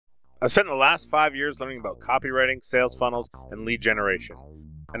I've spent the last 5 years learning about copywriting, sales funnels, and lead generation.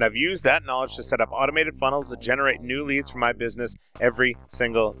 And I've used that knowledge to set up automated funnels that generate new leads for my business every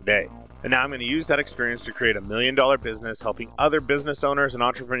single day. And now I'm going to use that experience to create $1 million business, helping other business owners and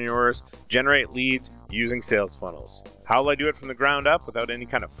entrepreneurs generate leads using sales funnels. How will I do it from the ground up without any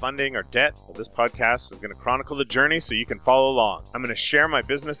kind of funding or debt? Well, this podcast is going to chronicle the journey so you can follow along. I'm going to share my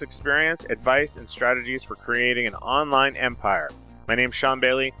business experience, advice, and strategies for creating an online empire. My name's Sean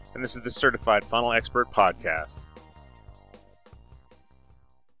Bailey, and this is the Certified Funnel Expert Podcast.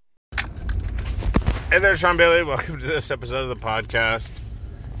 Hey there, Sean Bailey. Welcome to this episode of the podcast.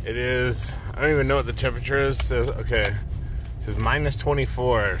 It is, I don't even know what the temperature is. It says minus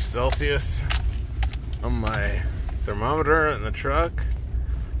 24 Celsius on my thermometer in the truck.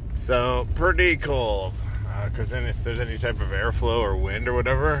 So, pretty cold. Because then if there's any type of airflow or wind or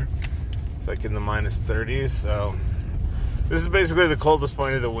whatever, it's like in the minus 30s. So, this is basically the coldest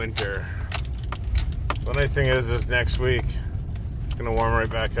point of the winter. The nice thing is this next week, it's going to warm right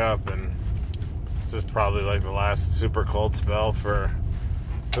back up, and this is probably like the last super cold spell for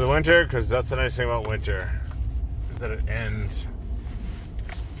the winter, because that's the nice thing about winter, is that it ends.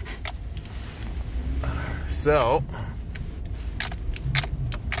 So,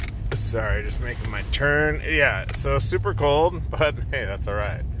 sorry, just making my turn. Yeah, so super cold, but hey, that's all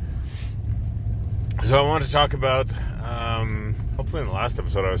right. So I want to talk about, hopefully in the last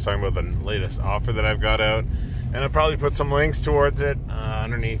episode I was talking about the latest offer that I've got out, and I'll probably put some links towards it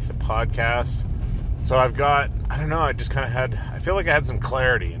underneath the podcast. So I've got, I don't know, I feel like I had some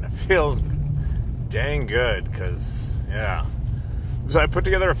clarity, and it feels dang good, because, yeah. So I put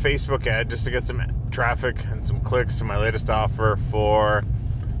together a Facebook ad just to get some traffic and some clicks to my latest offer for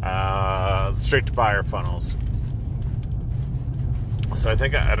straight to buyer funnels. So I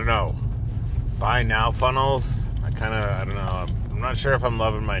think, I don't know, buy now funnels, I don't know, I'm not sure if I'm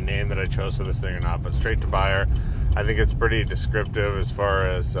loving my name that I chose for this thing or not, but straight to buyer, I think it's pretty descriptive as far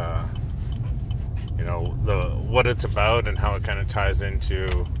as, what it's about and how it kind of ties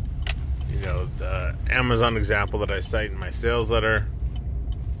into, the Amazon example that I cite in my sales letter.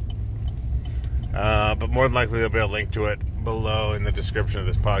 But more than likely, there'll be a link to it below in the description of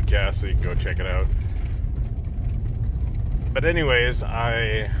this podcast, so you can go check it out. But anyways,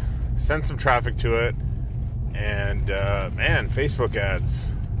 I sent some traffic to it, and man, Facebook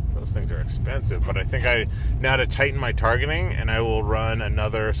ads, those things are expensive. But I think I now to tighten my targeting, and I will run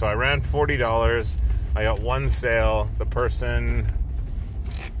another. So I ran $40. I got one sale. The person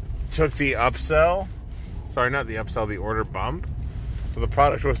took the upsell. Sorry, not the upsell, the order bump. So the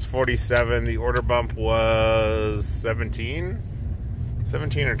product was $47. The order bump was $17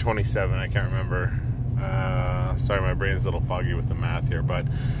 or $27. I can't remember. Sorry, my brain's a little foggy with the math here. But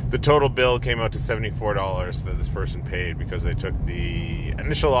the total bill came out to $74 that this person paid because they took the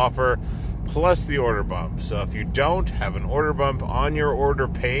initial offer plus the order bump. So if you don't have an order bump on your order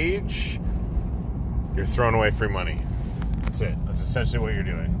page, you're throwing away free money. That's it. That's essentially what you're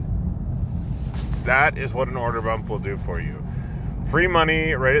doing. That is what an order bump will do for you. Free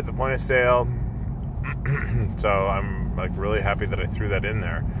money right at the point of sale. So I'm really happy that I threw that in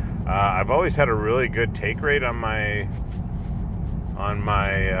there. I've always had a really good take rate on my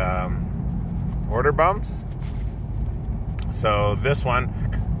order bumps. So this one,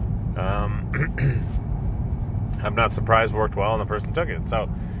 I'm not surprised worked well, and the person took it. So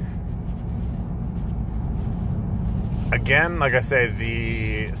again, like I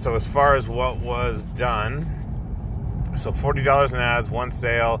say, so as far as what was done, so $40 in ads, one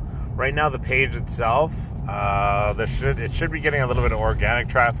sale. Right now, the page itself, it should be getting a little bit of organic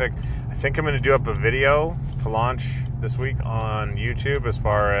traffic. I think I'm going to do up a video to launch this week on YouTube as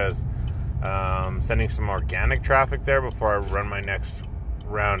far as sending some organic traffic there before I run my next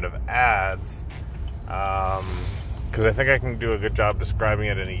round of ads. Because I think I can do a good job describing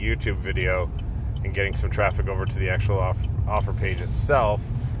it in a YouTube video and getting some traffic over to the actual offer page itself.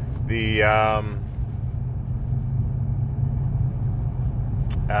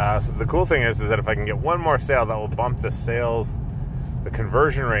 So the cool thing is that if I can get one more sale, that will bump the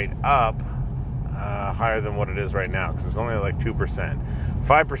conversion rate up higher than what it is right now, because it's only like 2%.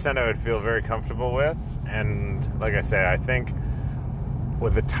 5% I would feel very comfortable with, and like I say, I think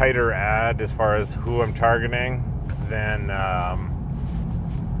with a tighter ad as far as who I'm targeting, then I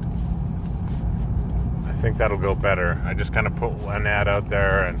think that'll go better. I just kind of put one ad out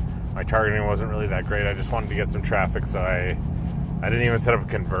there, and my targeting wasn't really that great. I just wanted to get some traffic, so I didn't even set up a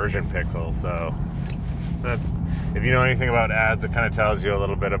conversion pixel. So if you know anything about ads, it kind of tells you a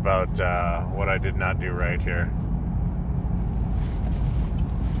little bit about what I did not do right here.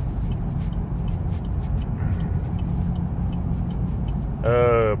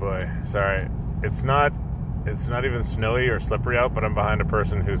 Oh boy, sorry. It's not even snowy or slippery out, but I'm behind a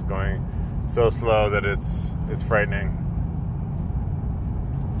person who's going so slow that it's frightening.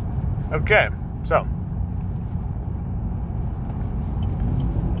 Okay, so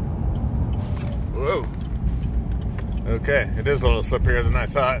whoa. Okay, it is a little slipperier than I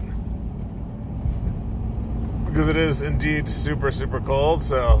thought, because it is indeed super, super cold,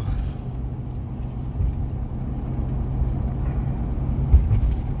 so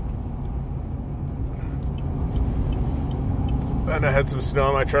and I had some snow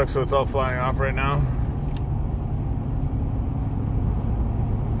on my truck, so it's all flying off right now.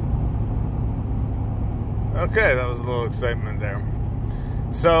 Okay, that was a little excitement there.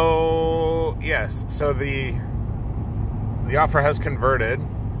 So, yes, so the offer has converted,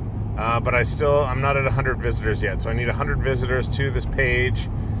 but I'm not at 100 visitors yet, so I need 100 visitors to this page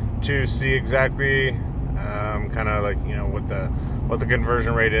to see exactly kind of like, you know, what the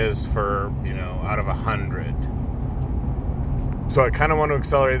conversion rate is for, you know, out of 100. So I kind of want to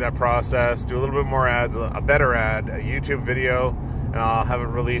accelerate that process, do a little bit more ads, a better ad, a YouTube video, and I'll have it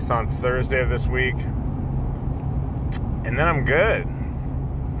released on Thursday of this week. And then I'm good.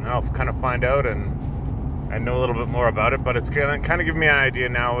 And I'll kind of find out and know a little bit more about it, but it's going to kind of give me an idea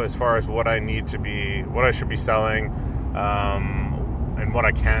now as far as what I should be selling, and what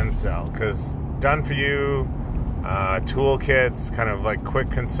I can sell. Because done for you, toolkits, kind of like quick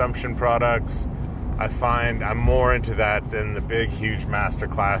consumption products, I find I'm more into that than the big, huge master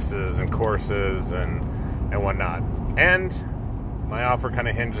classes and courses and whatnot. And my offer kind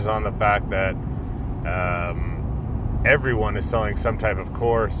of hinges on the fact that everyone is selling some type of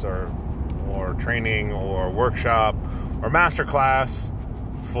course or training or workshop or master class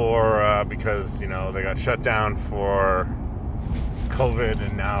for because, you know, they got shut down for COVID,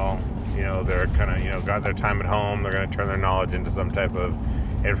 and now, you know, they're kind of, you know, got their time at home. They're going to turn their knowledge into some type of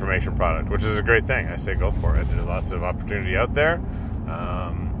information product, which is a great thing. I say go for it. There's lots of opportunity out there.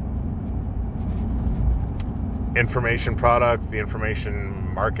 Information products, the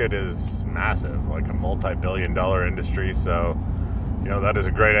information market is massive, like a multi-billion-dollar industry. So, you know, that is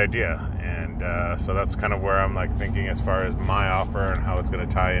a great idea. And so that's kind of where I'm like thinking as far as my offer and how it's going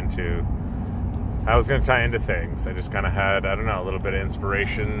to tie into things. I just kind of had, I don't know, a little bit of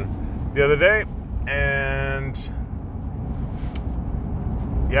inspiration the other day, and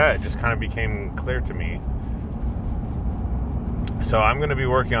yeah, it just kind of became clear to me. So I'm going to be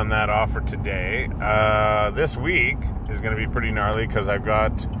working on that offer today. This week is going to be pretty gnarly because I've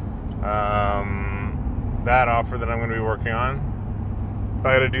got that offer that I'm going to be working on. I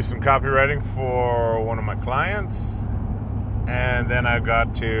got to do some copywriting for one of my clients, and then I've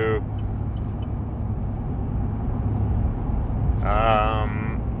got to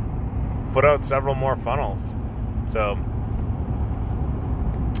put out several more funnels. So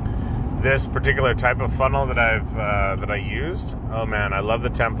this particular type of funnel that I used, oh man, I love the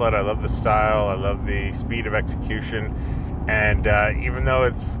template, I love the style, I love the speed of execution, and even though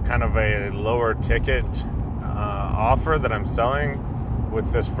it's kind of a lower ticket offer that I'm selling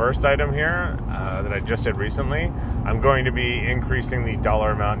with this first item here that I just did recently, I'm going to be increasing the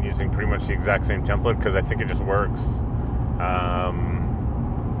dollar amount using pretty much the exact same template because I think it just works.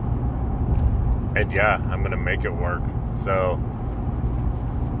 And yeah, I'm going to make it work. So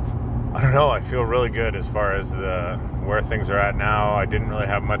I don't know, I feel really good as far as where things are at now. I didn't really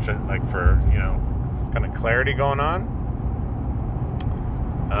have much like for, you know, kind of clarity going on.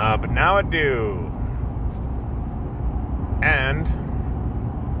 But now I do. And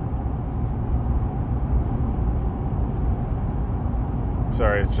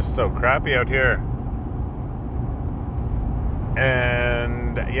sorry, it's just so crappy out here.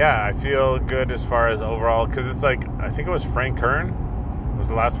 And yeah, I feel good as far as overall, because it's like, I think it was Frank Kern was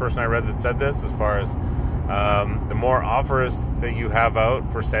the last person I read that said this, as far as the more offers that you have out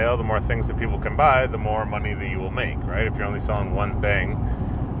for sale, the more things that people can buy, the more money that you will make, right? If you're only selling one thing,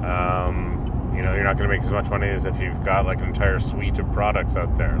 you know, you're not going to make as much money as if you've got like an entire suite of products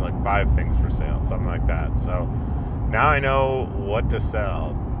out there, like 5 things for sale, something like that. So now I know what to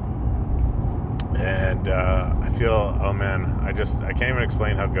sell. And I feel, oh man, I can't even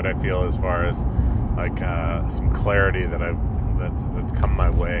explain how good I feel as far as like some clarity that's come my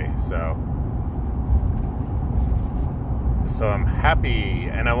way. So I'm happy,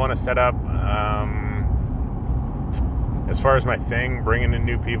 and I want to set up as far as my thing, bringing in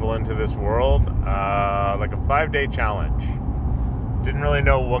new people into this world, like a 5-day challenge. Didn't really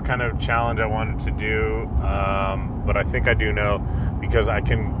know what kind of challenge I wanted to do, but I think I do know, because I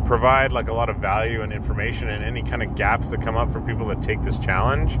can provide like a lot of value and information, and any kind of gaps that come up for people that take this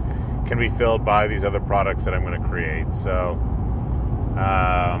challenge can be filled by these other products that I'm going to create. So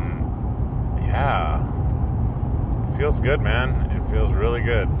Yeah, it feels good, man. It feels really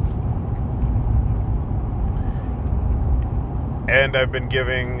good. And I've been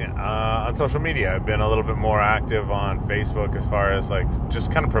giving on social media. I've been a little bit more active on Facebook as far as like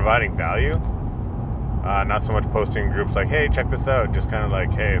just kind of providing value. Not so much posting in groups like, hey, check this out. Just kind of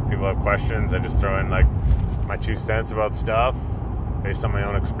like, hey, if people have questions, I just throw in like my 2 cents about stuff based on my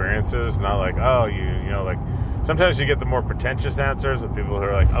own experiences. Not like, oh, you know, like sometimes you get the more pretentious answers with people who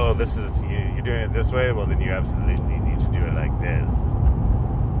are like, oh, this is, you're doing it this way. Well, then you absolutely need to do it like this.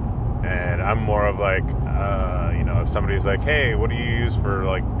 And I'm more of like, you know, if somebody's like, hey, what do you use for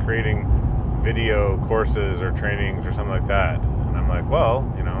like creating video courses or trainings or something like that? And I'm like, well,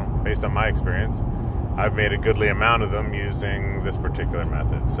 you know, based on my experience, I've made a goodly amount of them using this particular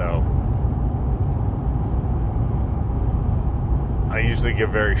method. So I usually give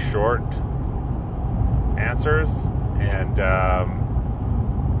very short answers. And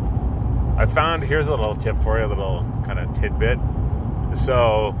I found, here's a little tip for you, a little kind of tidbit.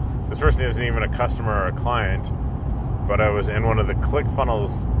 So this person isn't even a customer or a client, but I was in one of the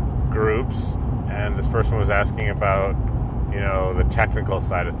ClickFunnels groups, and this person was asking about, you know, the technical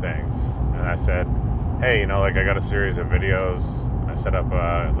side of things. And I said, hey, you know, like I got a series of videos. I set up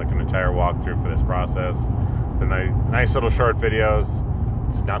like an entire walkthrough for this process. The nice little short videos.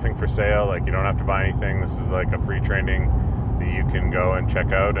 It's nothing for sale. Like you don't have to buy anything. This is like a free training that you can go and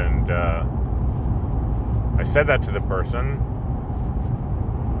check out. And I said that to the person.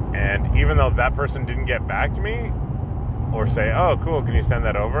 And even though that person didn't get back to me or say, oh, cool, can you send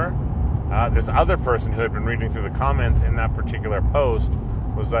that over? This other person who had been reading through the comments in that particular post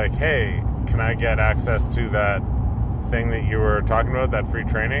was like, hey, can I get access to that thing that you were talking about, that free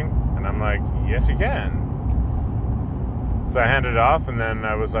training? And I'm like, yes, you can. So I handed it off, and then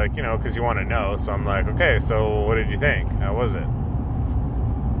I was like, you know, because you want to know. So I'm like, okay, so what did you think? How was it?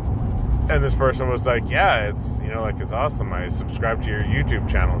 And this person was like, yeah, it's, you know, like it's awesome. I subscribe to your YouTube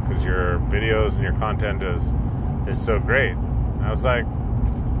channel because your videos and your content is so great. And I was like,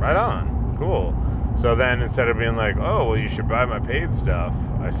 right on, cool. So then instead of being like, oh, well, you should buy my paid stuff,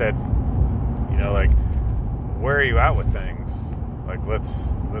 I said, you know, like, where are you at with things? Like,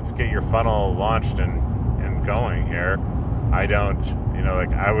 let's get your funnel launched and going here. I don't, you know,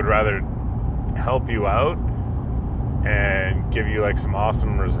 like, I would rather help you out and give you like some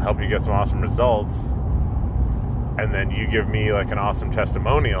awesome, help you get some awesome results, and then you give me like an awesome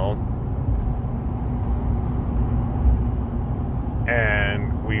testimonial,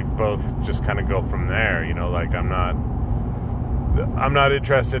 and we both just kind of go from there. You know, like I'm not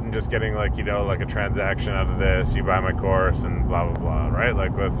interested in just getting like, you know, like a transaction out of this. You buy my course and blah blah blah, right?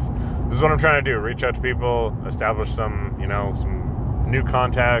 Like this is what I'm trying to do: reach out to people, establish some, you know, some new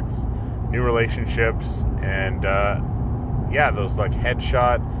contacts, new relationships, and yeah, those like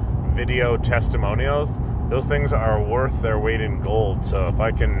headshot video testimonials, those things are worth their weight in gold. So if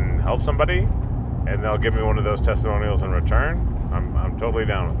I can help somebody and they'll give me one of those testimonials in return, I'm totally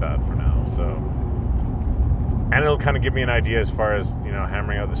down with that for now. So, and it'll kind of give me an idea as far as, you know,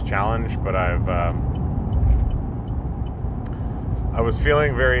 hammering out this challenge. But I was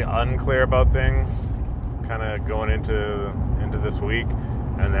feeling very unclear about things kind of going into this week,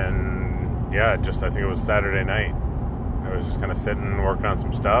 and then yeah, I think it was Saturday night. I was just kind of sitting working on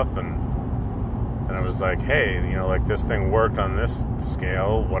some stuff, and I was like, hey, you know, like this thing worked on this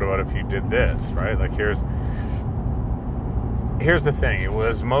scale. What about if you did this, right? Like here's the thing. It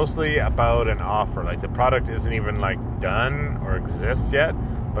was mostly about an offer. Like the product isn't even like done or exists yet,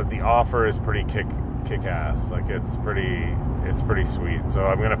 but the offer is pretty kick ass. Like it's pretty sweet. So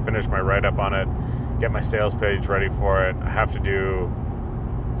I'm gonna finish my write up on it, get my sales page ready for it. I have to do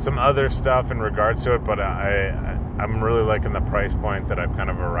some other stuff in regards to it, but I'm really liking the price point that I've kind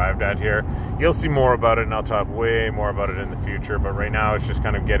of arrived at here. You'll see more about it, and I'll talk way more about it in the future, but right now it's just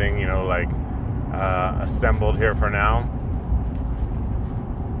kind of getting, you know, like assembled here for now.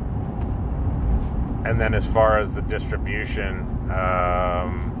 And then as far as the distribution, I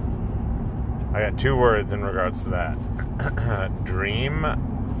got 2 words in regards to that. Dream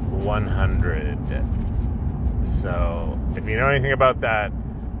 100. So if you know anything about that,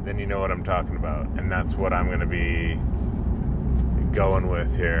 then you know what I'm talking about. And that's what I'm going to be going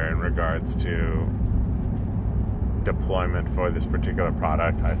with here in regards to deployment for this particular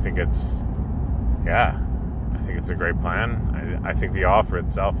product. I think it's a great plan. I think the offer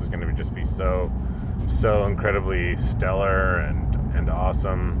itself is going to just be so incredibly stellar and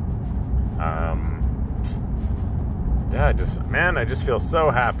awesome. I just feel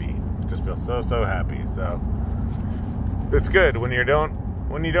so happy. Just feel so happy. So it's good when you don't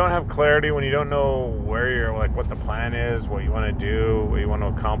when you don't have clarity, when you don't know where you're, like, what the plan is, what you want to do, what you want to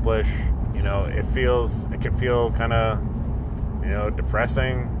accomplish, you know, it can feel kind of, you know,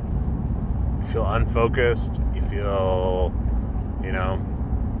 depressing. You feel unfocused. You feel, you know,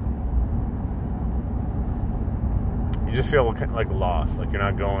 you just feel like lost, like you're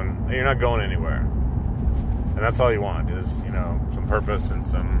not going anywhere. And that's all you want is, you know, some purpose and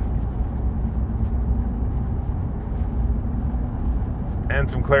some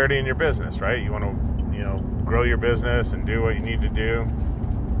clarity in your business, right? You want to, you know, grow your business and do what you need to do.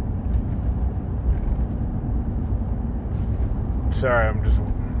 Sorry,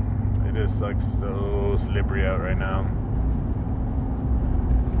 it is like so slippery out right now.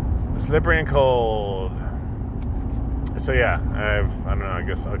 Slippery and cold. So yeah, I don't know, I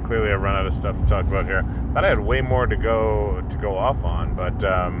guess clearly I run out of stuff to talk about here. Thought I had way more to go off on, but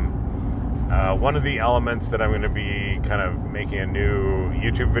one of the elements that I'm going to be kind of making a new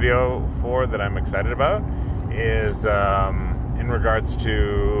YouTube video for that I'm excited about is in regards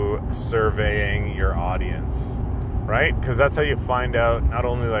to surveying your audience, right? Because that's how you find out not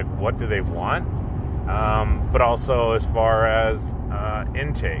only like what do they want, but also as far as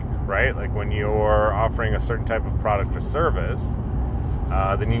intake, right? Like when you're offering a certain type of product or service,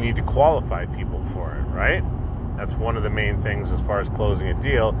 then you need to qualify people for it, right? That's one of the main things as far as closing a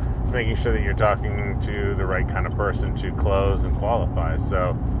deal, is making sure that you're talking to the right kind of person to close and qualify.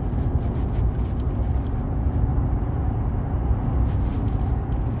 So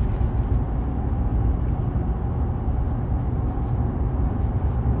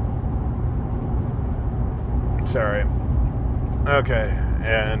sorry. Okay,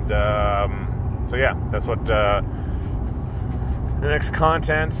 and so yeah, that's what the next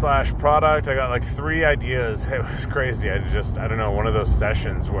content / product. I got like 3 ideas. It was crazy. I don't know, one of those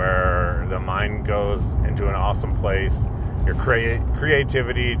sessions where the mind goes into an awesome place. Your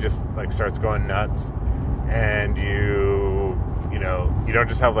creativity just like starts going nuts, and you don't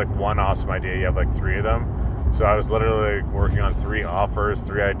just have like one awesome idea. You have like 3 of them. So I was literally working on 3 offers,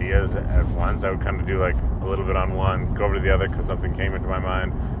 3 ideas at once. I would kind of do like a little bit on one, go over to the other because something came into my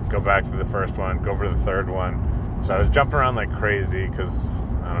mind, go back to the first one, go over to the third one. So I was jumping around like crazy because,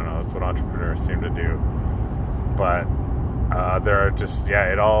 I don't know, that's what entrepreneurs seem to do. But there are just,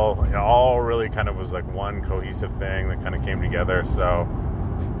 yeah, it all really kind of was like one cohesive thing that kind of came together. So,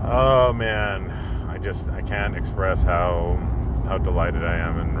 oh man, I can't express how delighted I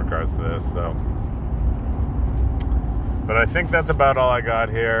am in regards to this. So, but I think that's about all I got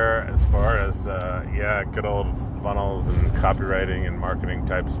here as far as, good old funnels and copywriting and marketing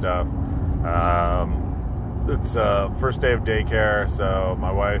type stuff. It's first day of daycare, so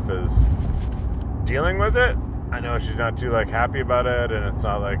my wife is dealing with it. I know she's not too like happy about it, and it's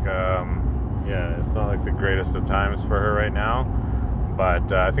not like it's not like the greatest of times for her right now.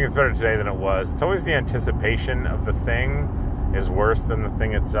 But I think it's better today than it was. It's always the anticipation of the thing is worse than the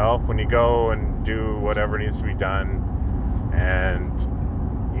thing itself. When you go and do whatever needs to be done, and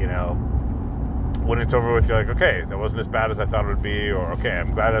you know, when it's over with, you're like, okay, that wasn't as bad as I thought it would be, or okay,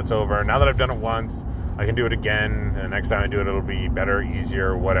 I'm glad that's over. Now that I've done it once, I can do it again, and the next time I do it, it'll be better,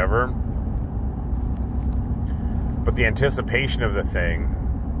 easier, whatever. But the anticipation of the thing,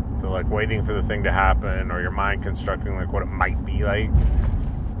 the like waiting for the thing to happen, or your mind constructing like what it might be like,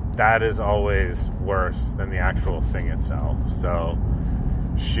 that is always worse than the actual thing itself. So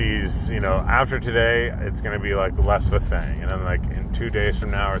she's, you know, after today, it's going to be like less of a thing. And then like in 2 days from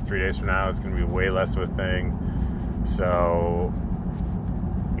now or 3 days from now, it's going to be way less of a thing. So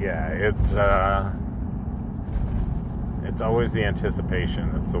yeah, it's always the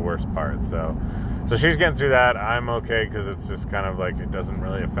anticipation that's the worst part. So she's getting through that. I'm okay because it's just kind of like it doesn't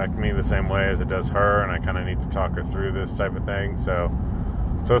really affect me the same way as it does her, and I kind of need to talk her through this type of thing. So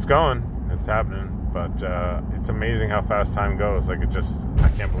it's going. It's happening. But it's amazing how fast time goes. Like I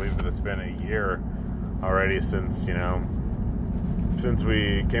can't believe that it's been a year already since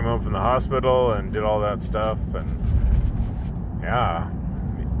we came home from the hospital and did all that stuff. And yeah,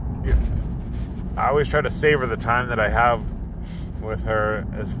 I always try to savor the time that I have with her,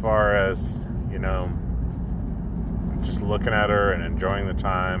 as far as, you know, just looking at her and enjoying the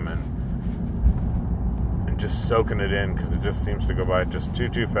time and just soaking it in, because it just seems to go by just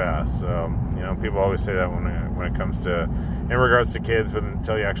too fast. So, you know, people always say that when it comes to, in regards to kids, but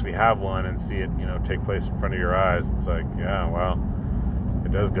until you actually have one and see it, you know, take place in front of your eyes, it's like, yeah, well,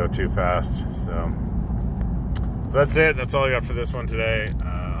 it does go too fast. So that's it. That's all I got for this one today.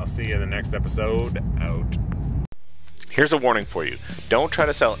 I'll see you in the next episode. Out. Here's a warning for you. Don't try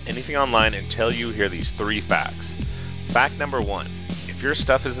to sell anything online until you hear these 3 facts. Fact number 1, if your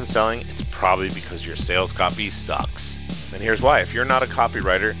stuff isn't selling, it's probably because your sales copy sucks. And here's why. If you're not a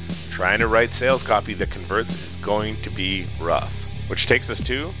copywriter, trying to write sales copy that converts is going to be rough. Which takes us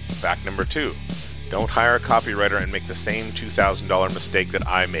to fact number 2. Don't hire a copywriter and make the same $2,000 mistake that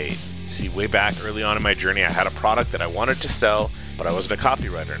I made. See, way back early on in my journey, I had a product that I wanted to sell, but I wasn't a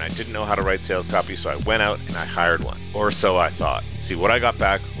copywriter and I didn't know how to write sales copy, so I went out and I hired one. Or so I thought. See, what I got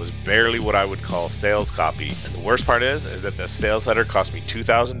back was barely what I would call sales copy. And the worst part is that the sales letter cost me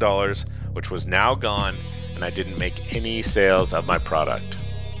 $2,000, which was now gone, and I didn't make any sales of my product.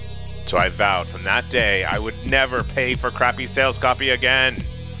 So I vowed from that day I would never pay for crappy sales copy again.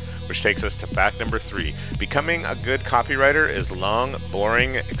 Which takes us to fact number 3. Becoming a good copywriter is long,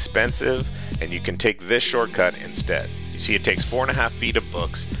 boring, expensive, and you can take this shortcut instead. You see, it takes 4.5 feet of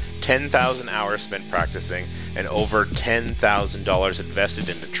books, 10,000 hours spent practicing, and over $10,000 invested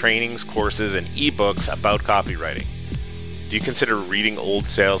into trainings, courses, and ebooks about copywriting. Do you consider reading old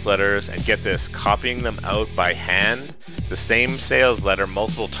sales letters and, get this, copying them out by hand, the same sales letter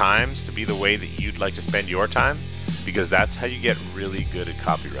multiple times, to be the way that you'd like to spend your time? Because that's how you get really good at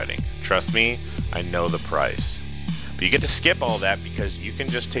copywriting. Trust me, I know the price. But you get to skip all that because you can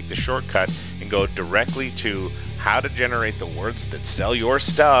just take the shortcut and go directly to how to generate the words that sell your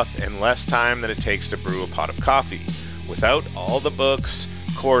stuff in less time than it takes to brew a pot of coffee, without all the books,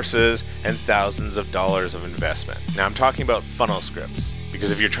 courses, and thousands of dollars of investment. Now I'm talking about funnel scripts,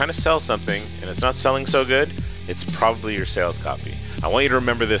 because if you're trying to sell something and it's not selling so good, it's probably your sales copy. I want you to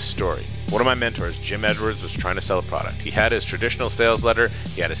remember this story. One of my mentors, Jim Edwards, was trying to sell a product. He had his traditional sales letter,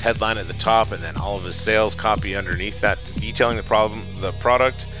 he had his headline at the top, and then all of his sales copy underneath that, detailing the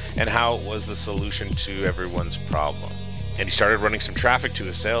product, and how it was the solution to everyone's problem. And he started running some traffic to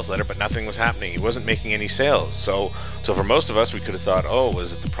his sales letter, but nothing was happening. He wasn't making any sales. So for most of us, we could have thought, oh,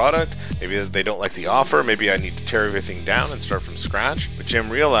 was it the product? Maybe they don't like the offer. Maybe I need to tear everything down and start from scratch. But Jim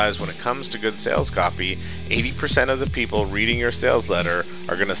realized when it comes to good sales copy, 80% of the people reading your sales letter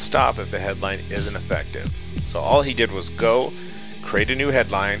are going to stop if the headline isn't effective. So all he did was go, create a new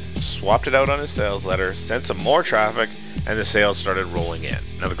headline, swapped it out on his sales letter, sent some more traffic, and the sales started rolling in.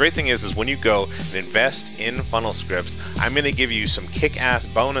 Now the great thing is when you go and invest in funnel scripts, I'm going to give you some kick-ass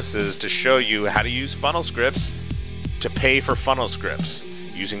bonuses to show you how to use funnel scripts to pay for funnel scripts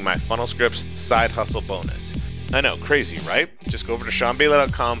using my funnel scripts side hustle bonus. I know, crazy, right? Just go over to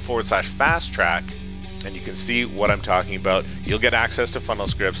SeanBailey.com/fast track and you can see what I'm talking about. You'll get access to funnel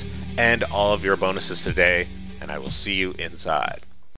scripts and all of your bonuses today, and I will see you inside.